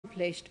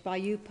accomplished by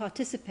you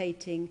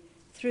participating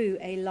through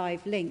a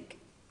live link.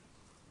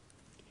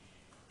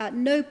 At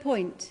no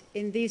point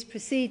in these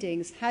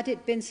proceedings had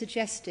it been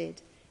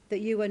suggested that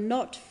you were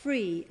not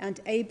free and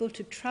able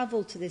to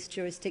travel to this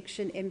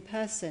jurisdiction in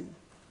person.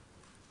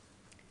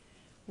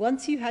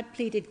 Once you had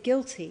pleaded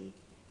guilty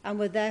and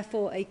were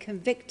therefore a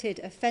convicted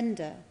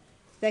offender,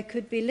 there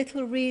could be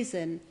little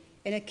reason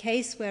in a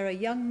case where a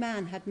young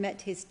man had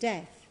met his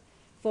death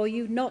for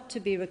you not to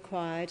be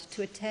required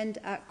to attend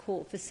at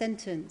court for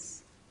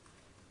sentence.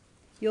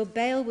 Your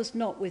bail was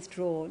not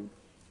withdrawn,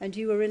 and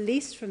you were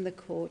released from the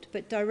court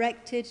but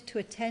directed to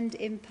attend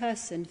in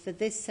person for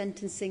this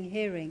sentencing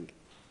hearing.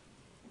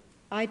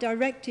 I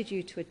directed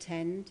you to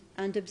attend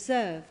and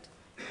observed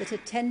that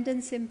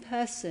attendance in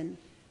person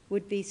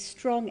would be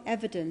strong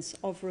evidence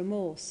of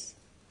remorse.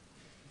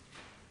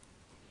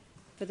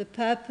 For the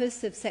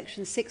purpose of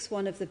Section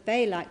 6.1 of the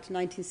Bail Act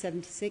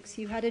 1976,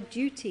 you had a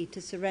duty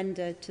to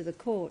surrender to the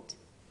court.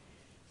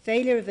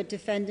 Failure of a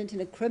defendant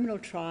in a criminal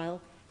trial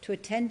to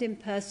attend in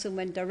person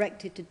when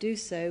directed to do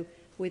so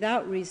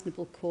without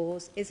reasonable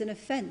cause is an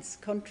offence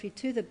contrary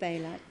to the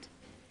Bail Act.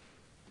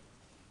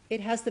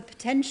 It has the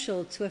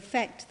potential to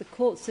affect the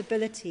court's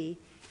ability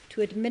to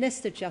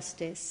administer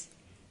justice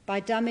by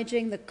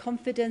damaging the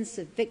confidence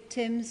of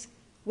victims,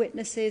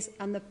 witnesses,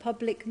 and the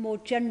public more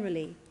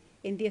generally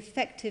in the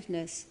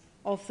effectiveness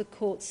of the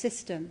court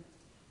system.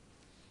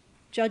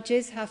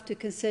 Judges have to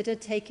consider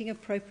taking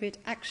appropriate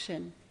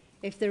action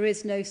if there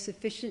is no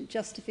sufficient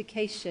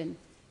justification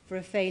for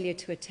a failure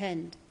to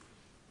attend.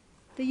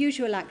 The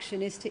usual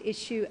action is to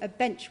issue a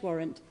bench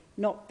warrant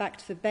not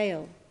backed for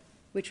bail,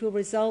 which will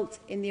result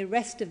in the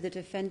arrest of the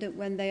defendant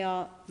when they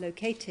are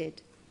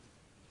located.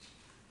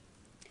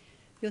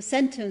 Your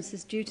sentence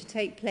is due to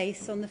take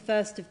place on the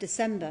 1st of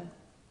December.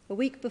 A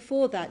week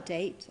before that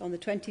date, on the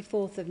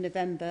 24th of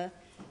November,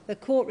 the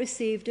court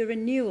received a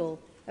renewal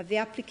of the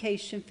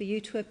application for you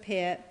to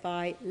appear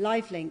by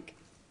live link.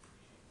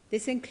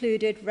 This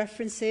included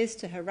references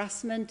to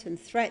harassment and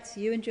threats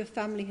you and your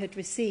family had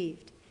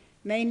received,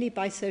 mainly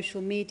by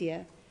social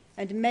media,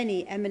 and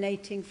many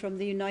emanating from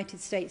the United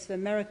States of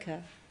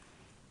America,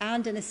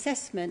 and an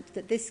assessment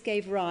that this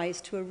gave rise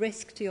to a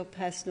risk to your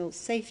personal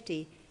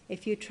safety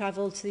if you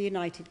travelled to the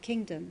United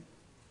Kingdom.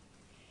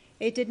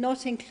 It did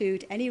not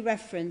include any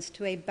reference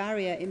to a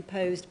barrier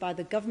imposed by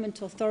the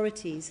government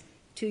authorities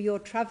to your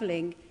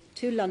travelling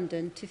to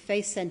London to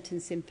face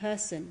sentence in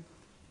person.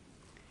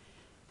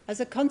 As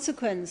a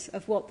consequence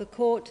of what the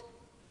court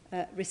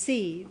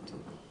received,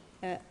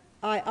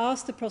 I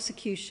asked the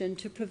prosecution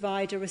to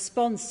provide a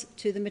response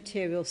to the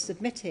material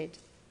submitted.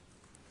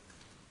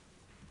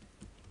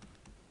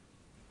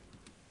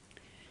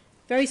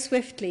 Very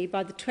swiftly,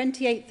 by the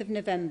 28th of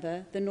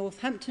November, the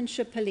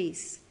Northamptonshire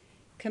police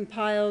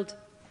compiled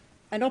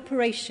an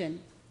operation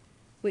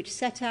which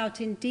set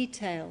out in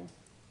detail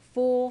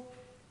 4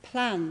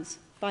 plans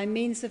by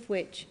means of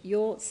which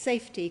your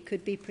safety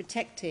could be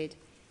protected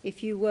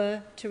if you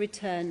were to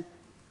return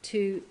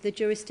to the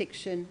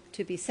jurisdiction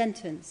to be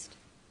sentenced.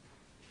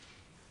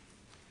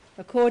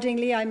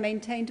 Accordingly, I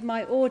maintained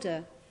my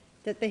order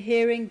that the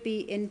hearing be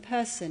in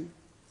person.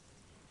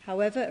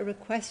 However, a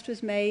request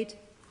was made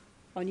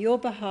on your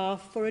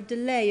behalf for a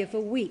delay of a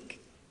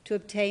week to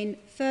obtain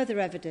further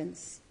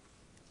evidence.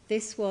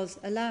 This was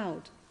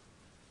allowed.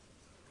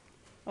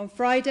 On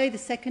Friday, the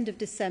 2nd of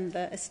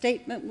December, a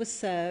statement was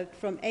served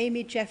from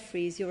Amy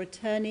Jeffries, your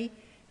attorney,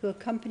 who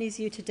accompanies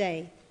you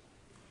today,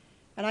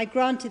 and I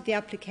granted the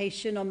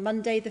application on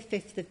Monday, the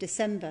 5th of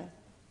December.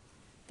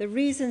 The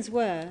reasons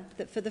were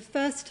that for the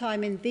first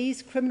time in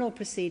these criminal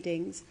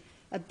proceedings,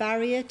 a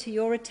barrier to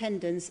your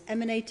attendance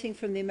emanating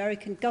from the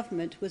American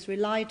government was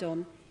relied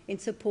on in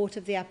support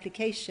of the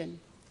application.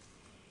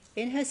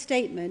 In her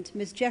statement,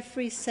 Ms.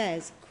 Jeffries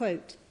says,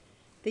 quote,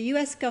 "The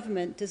US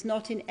government does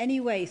not in any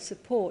way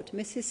support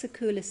Mrs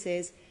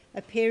Sacoolas's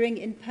appearing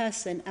in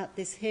person at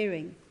this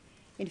hearing.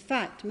 In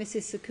fact,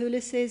 Mrs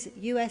Sacoolas's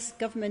US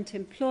government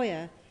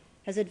employer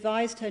has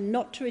advised her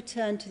not to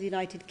return to the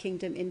United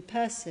Kingdom in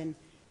person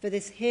for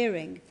this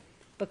hearing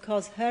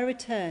because her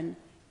return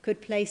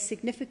could place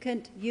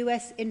significant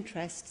US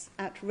interests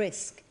at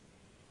risk.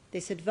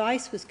 This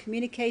advice was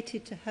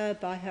communicated to her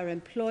by her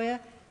employer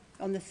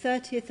on the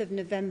 30th of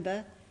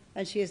November,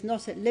 and she is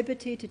not at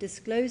liberty to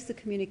disclose the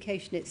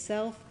communication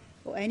itself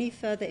or any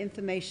further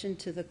information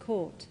to the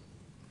court."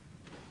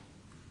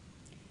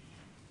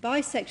 By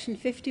Section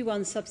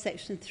 51,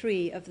 subsection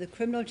 3 of the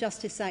Criminal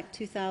Justice Act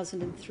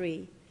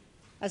 2003,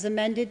 as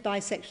amended by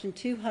Section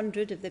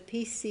 200 of the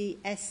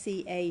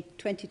PCSCA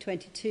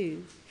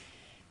 2022,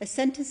 a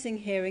sentencing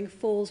hearing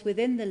falls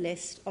within the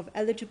list of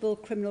eligible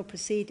criminal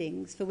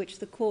proceedings for which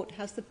the court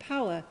has the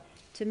power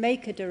to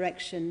make a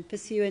direction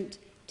pursuant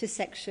to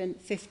Section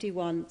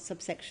 51,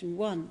 subsection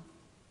 1.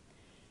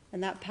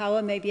 And that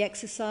power may be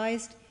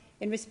exercised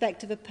in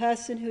respect of a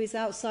person who is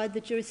outside the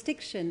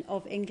jurisdiction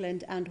of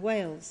England and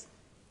Wales.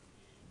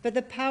 But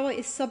the power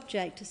is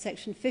subject to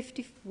Section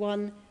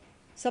 51,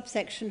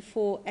 subsection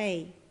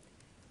 4A,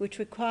 which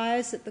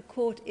requires that the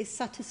court is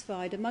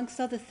satisfied, amongst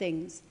other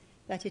things,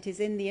 that it is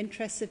in the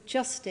interests of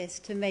justice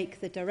to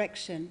make the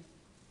direction.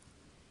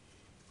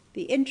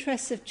 The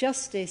interests of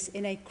justice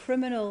in a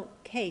criminal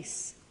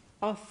case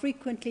are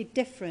frequently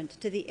different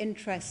to the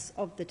interests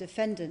of the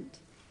defendant.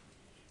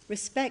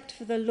 Respect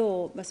for the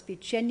law must be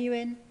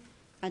genuine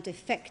and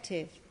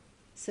effective,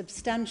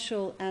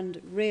 substantial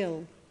and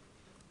real.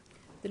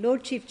 The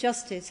Lord Chief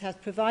Justice has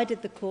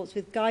provided the courts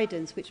with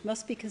guidance which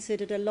must be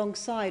considered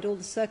alongside all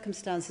the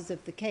circumstances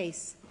of the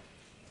case,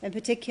 in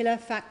particular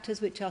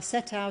factors which are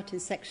set out in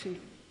section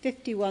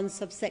 51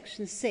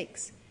 subsection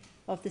 6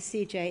 of the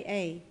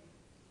CJA.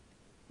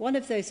 One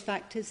of those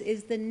factors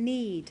is the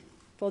need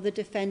for the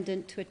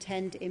defendant to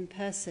attend in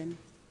person.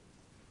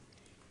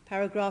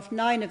 Paragraph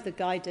 9 of the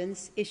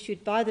guidance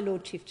issued by the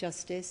Lord Chief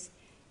Justice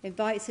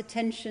invites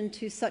attention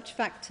to such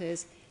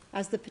factors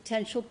as the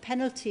potential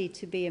penalty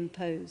to be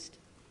imposed,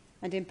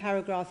 and in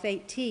paragraph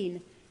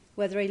 18,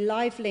 whether a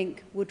live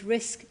link would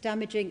risk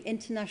damaging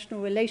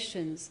international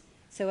relations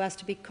so as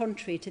to be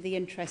contrary to the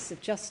interests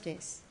of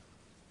justice.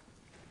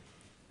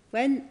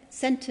 When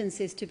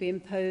sentence is to be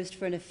imposed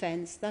for an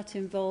offence that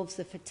involves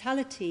a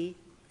fatality,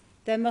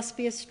 there must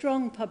be a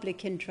strong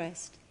public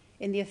interest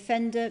in the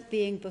offender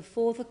being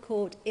before the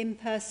court in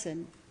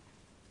person.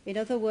 In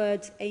other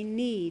words, a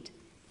need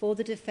for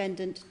the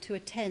defendant to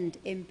attend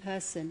in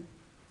person.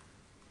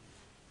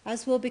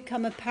 As will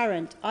become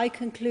apparent, I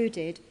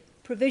concluded,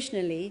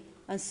 provisionally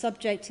and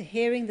subject to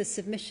hearing the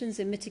submissions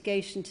in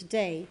mitigation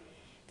today,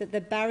 that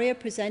the barrier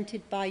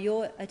presented by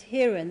your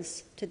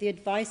adherence to the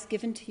advice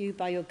given to you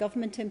by your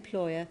government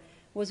employer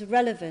was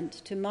relevant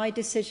to my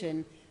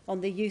decision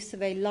on the use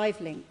of a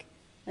live link,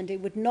 and it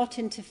would not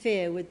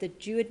interfere with the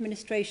due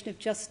administration of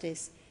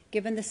justice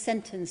given the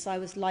sentence I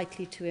was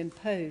likely to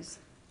impose.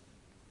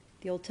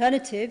 The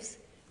alternatives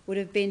would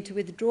have been to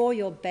withdraw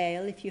your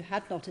bail if you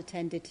had not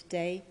attended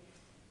today.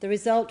 The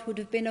result would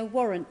have been a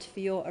warrant for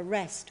your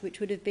arrest, which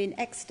would have been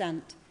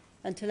extant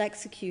until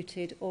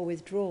executed or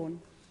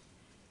withdrawn.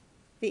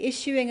 The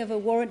issuing of a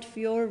warrant for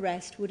your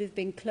arrest would have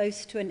been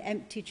close to an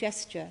empty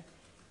gesture,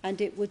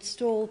 and it would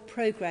stall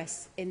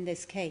progress in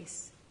this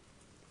case.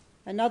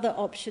 Another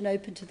option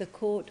open to the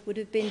court would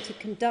have been to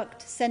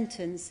conduct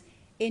sentence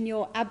in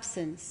your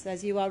absence,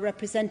 as you are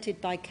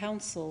represented by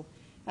counsel,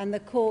 and the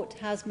court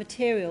has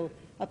material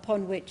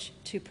upon which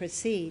to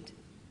proceed.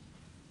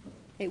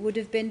 It would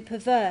have been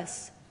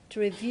perverse to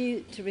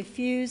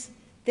refuse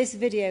this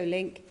video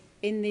link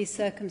in these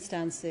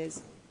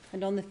circumstances,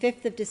 and on the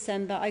 5th of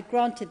December I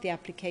granted the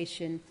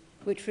application,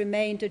 which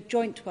remained a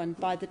joint one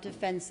by the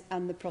defence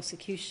and the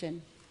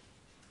prosecution.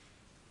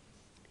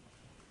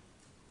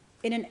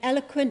 In an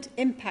eloquent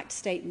impact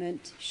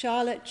statement,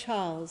 Charlotte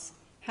Charles,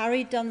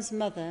 Harry Dunn's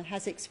mother,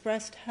 has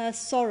expressed her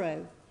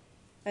sorrow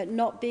at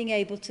not being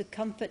able to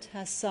comfort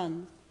her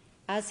son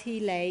as he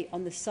lay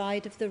on the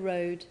side of the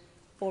road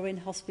or in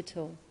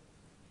hospital.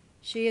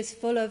 She is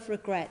full of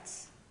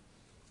regrets.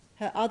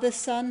 Her other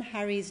son,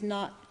 Harry's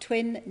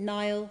twin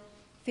Niall,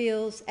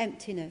 feels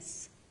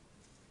emptiness.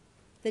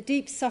 The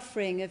deep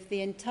suffering of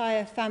the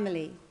entire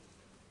family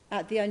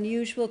at the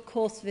unusual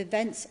course of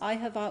events I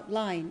have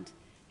outlined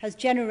has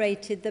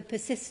generated the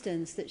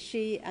persistence that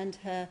she and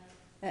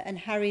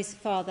Harry's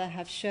father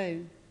have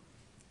shown.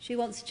 She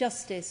wants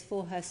justice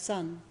for her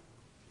son,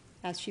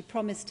 as she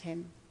promised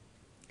him.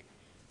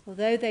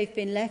 Although they've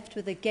been left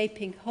with a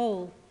gaping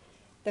hole,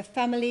 the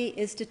family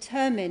is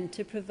determined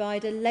to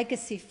provide a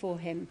legacy for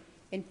him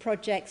in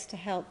projects to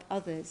help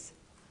others.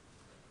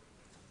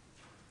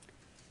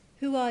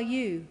 Who are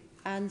you,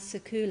 Anne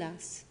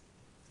Sacoolas?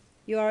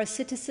 You are a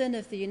citizen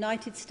of the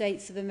United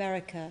States of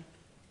America.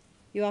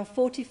 You are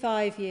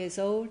 45 years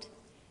old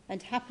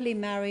and happily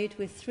married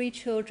with 3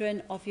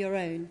 children of your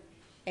own,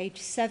 aged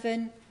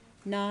 7,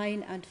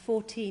 9 and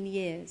 14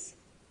 years.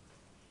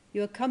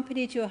 You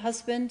accompanied your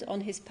husband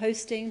on his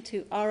posting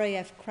to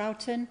RAF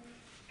Croughton,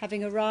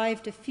 having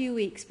arrived a few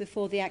weeks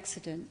before the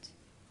accident.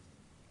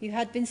 You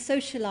had been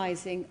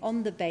socialising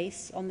on the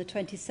base on the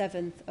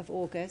 27th of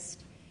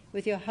August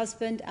with your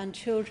husband and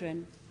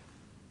children.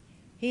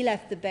 He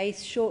left the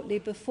base shortly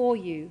before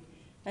you,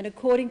 and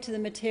according to the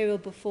material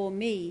before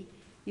me,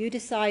 you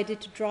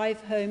decided to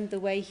drive home the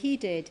way he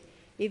did,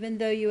 even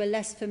though you were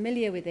less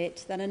familiar with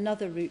it than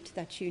another route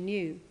that you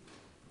knew.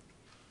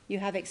 You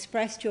have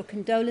expressed your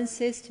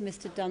condolences to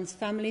Mr. Dunn's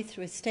family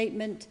through a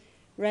statement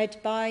read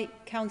by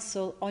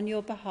counsel on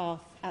your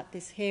behalf at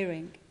this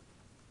hearing.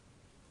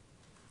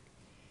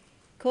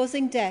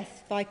 Causing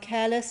death by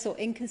careless or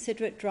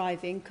inconsiderate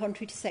driving,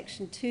 contrary to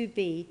Section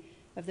 2B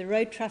of the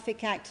Road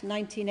Traffic Act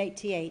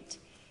 1988,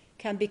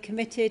 can be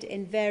committed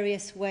in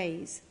various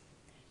ways.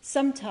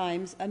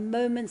 Sometimes a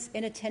moment's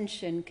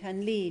inattention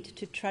can lead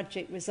to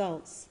tragic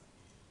results.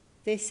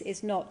 This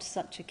is not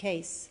such a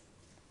case.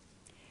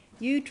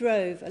 You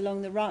drove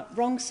along the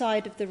wrong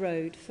side of the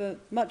road for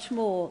much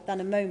more than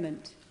a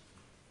moment,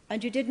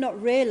 and you did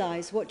not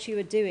realise what you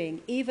were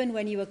doing, even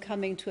when you were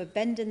coming to a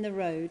bend in the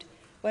road,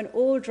 when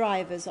all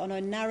drivers on a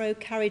narrow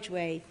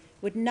carriageway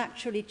would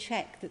naturally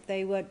check that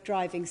they were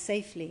driving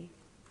safely.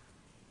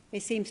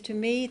 It seems to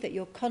me that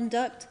your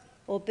conduct,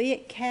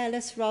 albeit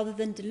careless rather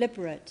than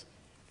deliberate,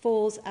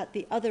 falls at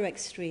the other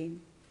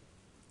extreme.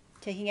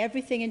 Taking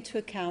everything into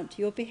account,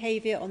 your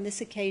behaviour on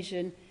this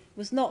occasion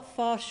was not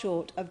far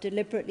short of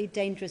deliberately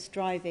dangerous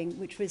driving,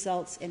 which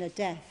results in a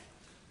death.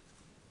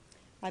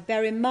 I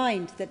bear in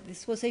mind that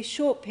this was a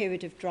short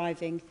period of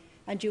driving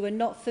and you were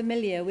not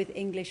familiar with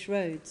English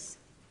roads.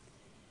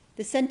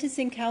 The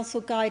Sentencing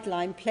Council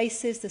guideline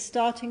places the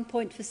starting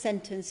point for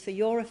sentence for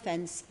your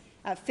offence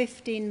at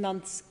 15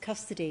 months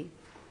custody.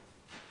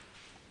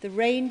 The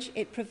range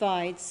it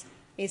provides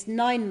is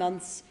 9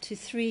 months to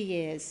 3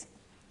 years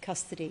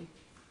custody.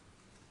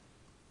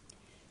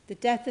 The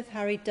death of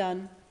Harry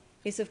Dunn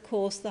is, of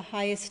course, the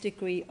highest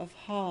degree of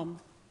harm.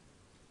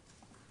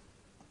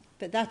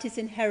 But that is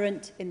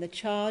inherent in the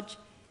charge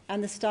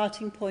and the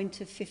starting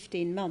point of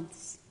 15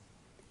 months.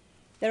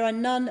 There are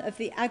none of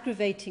the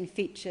aggravating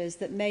features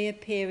that may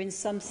appear in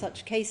some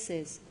such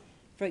cases.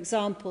 For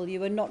example, you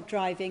were not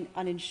driving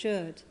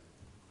uninsured.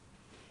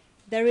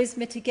 There is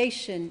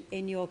mitigation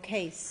in your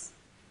case.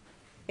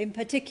 In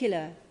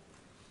particular,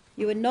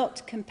 you were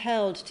not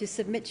compelled to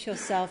submit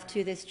yourself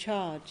to this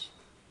charge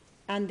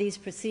and these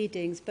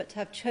proceedings, but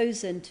have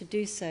chosen to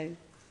do so.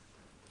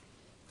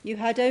 You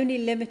had only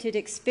limited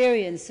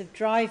experience of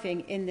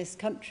driving in this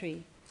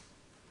country.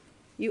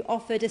 You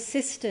offered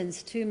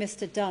assistance to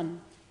Mr.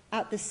 Dunn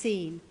at the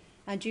scene,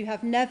 and you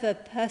have never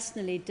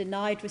personally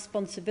denied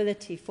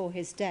responsibility for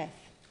his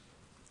death.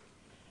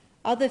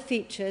 Other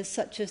features,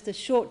 such as the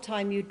short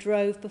time you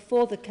drove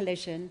before the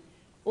collision,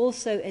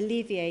 also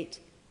alleviate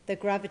the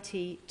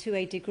gravity to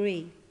a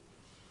degree.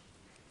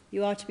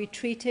 You are to be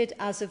treated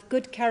as of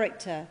good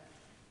character,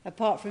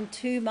 apart from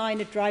 2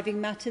 minor driving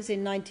matters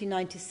in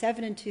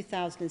 1997 and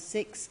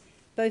 2006,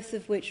 both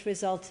of which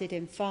resulted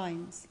in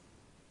fines.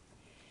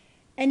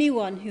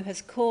 Anyone who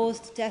has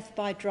caused death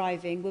by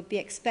driving would be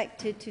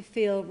expected to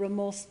feel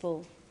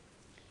remorseful,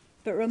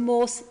 but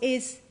remorse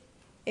is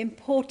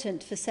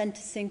important for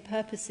sentencing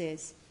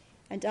purposes,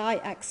 and I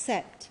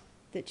accept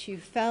that you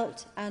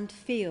felt and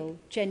feel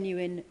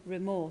genuine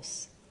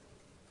remorse.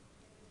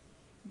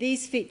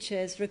 These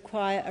features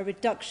require a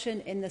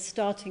reduction in the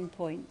starting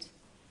point,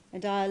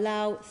 and I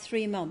allow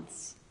 3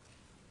 months.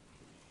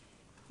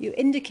 You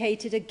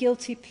indicated a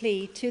guilty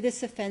plea to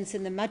this offence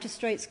in the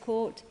Magistrates'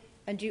 Court,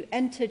 and you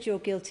entered your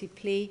guilty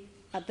plea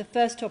at the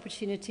first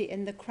opportunity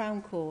in the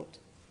Crown Court.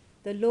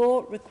 The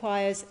law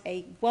requires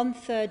a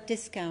 1/3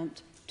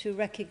 discount to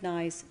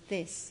recognise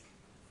this.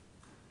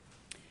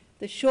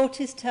 The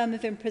shortest term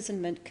of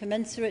imprisonment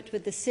commensurate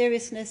with the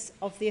seriousness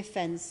of the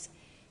offence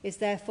is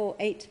therefore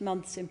 8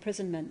 months'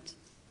 imprisonment.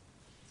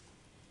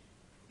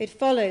 It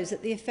follows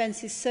that the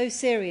offence is so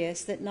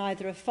serious that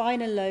neither a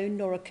fine alone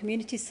nor a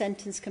community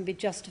sentence can be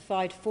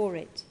justified for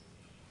it.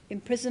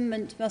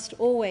 Imprisonment must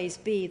always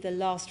be the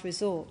last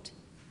resort.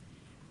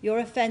 Your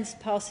offence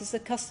passes the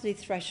custody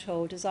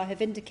threshold, as I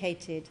have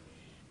indicated,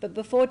 but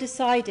before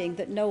deciding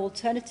that no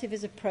alternative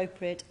is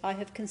appropriate, I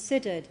have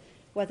considered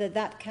whether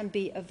that can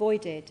be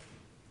avoided.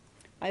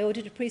 I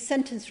ordered a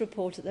pre-sentence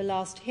report at the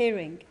last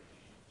hearing.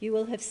 You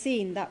will have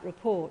seen that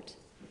report.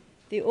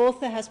 The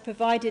author has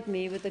provided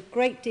me with a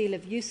great deal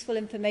of useful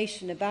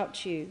information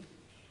about you,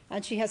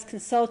 and she has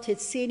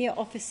consulted senior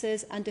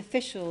officers and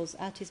officials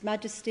at His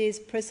Majesty's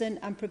Prison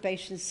and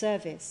Probation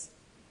Service.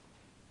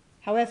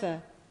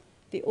 However,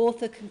 the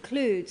author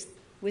concludes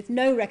with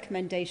no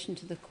recommendation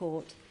to the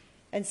court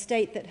and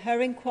state that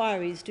her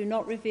inquiries do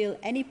not reveal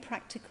any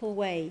practical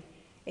way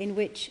in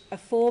which a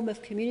form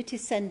of community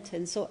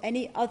sentence or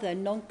any other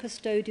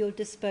non-custodial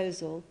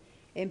disposal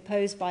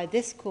imposed by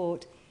this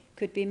court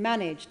could be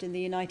managed in the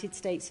United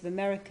States of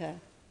America.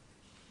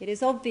 It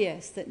is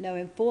obvious that no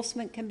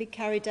enforcement can be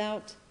carried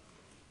out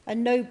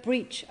and no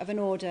breach of an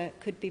order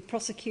could be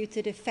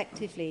prosecuted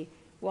effectively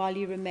while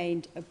you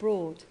remained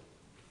abroad.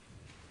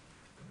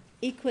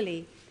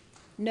 Equally,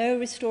 no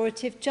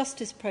restorative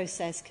justice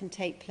process can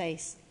take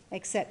place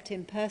except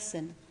in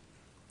person.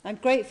 I'm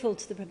grateful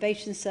to the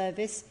Probation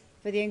Service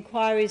for the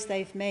inquiries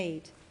they've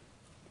made.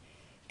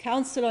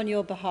 Counsel on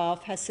your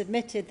behalf has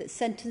submitted that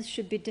sentence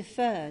should be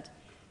deferred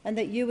and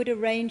that you would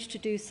arrange to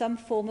do some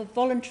form of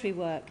voluntary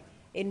work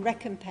in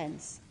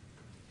recompense.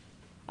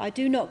 I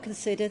do not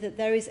consider that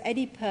there is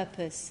any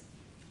purpose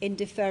in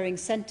deferring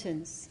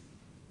sentence.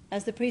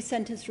 As the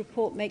pre-sentence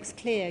report makes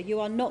clear, you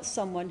are not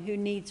someone who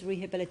needs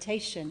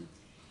rehabilitation.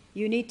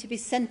 You need to be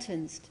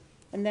sentenced,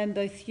 and then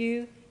both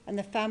you and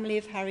the family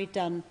of Harry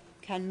Dunn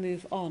can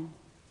move on.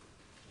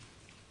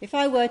 If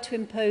I were to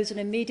impose an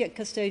immediate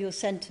custodial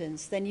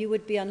sentence, then you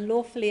would be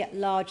unlawfully at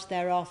large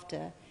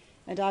thereafter,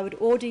 and I would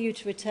order you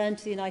to return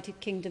to the United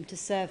Kingdom to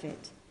serve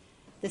it.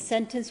 The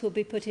sentence will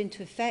be put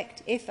into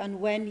effect if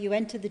and when you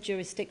enter the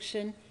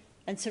jurisdiction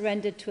and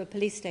surrendered to a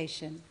police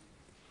station.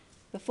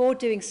 Before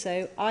doing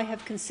so, I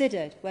have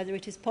considered whether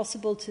it is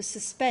possible to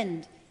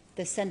suspend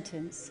the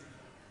sentence.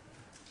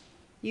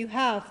 You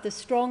have the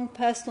strong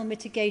personal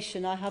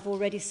mitigation I have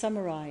already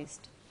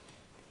summarised.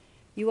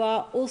 You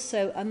are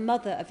also a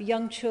mother of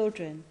young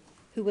children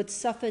who would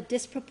suffer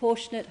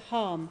disproportionate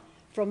harm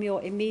from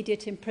your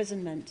immediate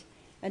imprisonment,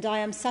 and I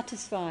am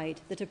satisfied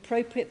that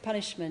appropriate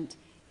punishment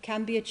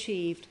can be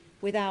achieved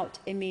without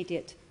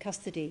immediate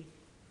custody.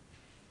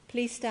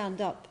 Please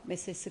stand up,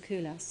 Mrs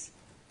Sacoolas.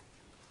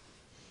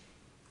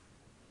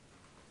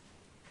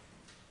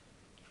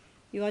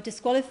 You are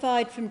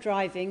disqualified from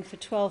driving for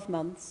 12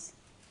 months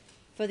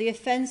for the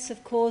offence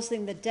of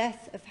causing the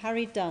death of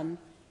Harry Dunn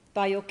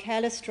by your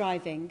careless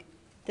driving.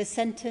 The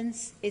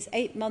sentence is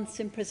 8 months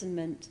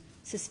imprisonment,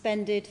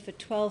 suspended for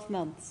 12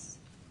 months.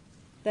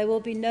 There will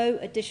be no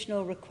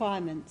additional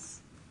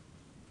requirements.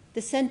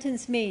 The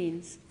sentence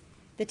means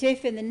that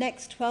if in the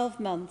next 12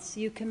 months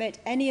you commit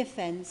any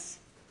offence,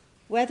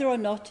 whether or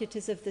not it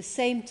is of the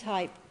same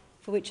type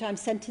for which I'm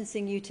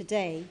sentencing you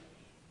today,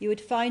 you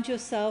would find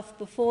yourself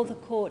before the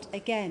court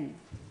again,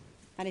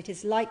 and it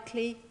is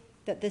likely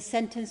that the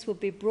sentence will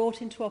be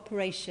brought into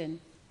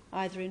operation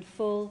either in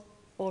full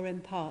or in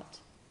part.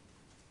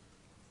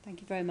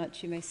 Thank you very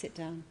much. You may sit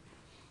down.